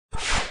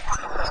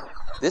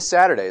This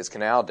Saturday is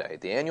Canal Day,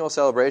 the annual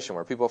celebration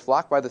where people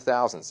flock by the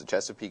thousands to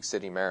Chesapeake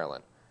City,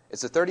 Maryland.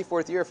 It's the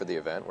 34th year for the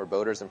event, where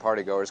boaters and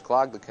partygoers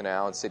clog the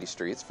canal and city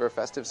streets for a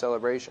festive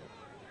celebration.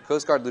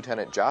 Coast Guard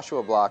Lieutenant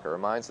Joshua Blocker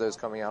reminds those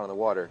coming out on the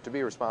water to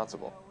be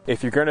responsible.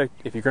 If you're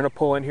gonna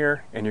pull in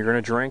here and you're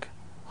gonna drink,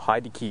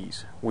 hide the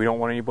keys. We don't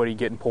want anybody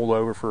getting pulled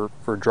over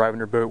for driving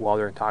their boat while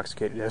they're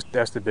intoxicated.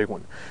 That's the big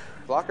one.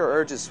 Blocker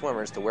urges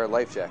swimmers to wear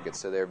life jackets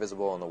so they are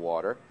visible in the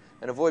water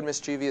and avoid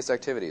mischievous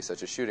activities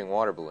such as shooting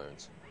water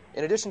balloons.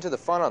 In addition to the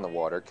fun on the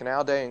water,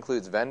 Canal Day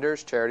includes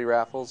vendors, charity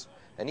raffles,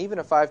 and even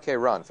a 5K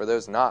run for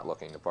those not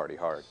looking to party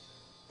hard.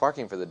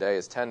 Parking for the day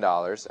is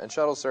 $10, and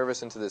shuttle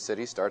service into the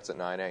city starts at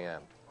 9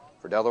 a.m.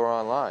 For Delaware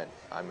Online,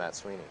 I'm Matt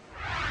Sweeney.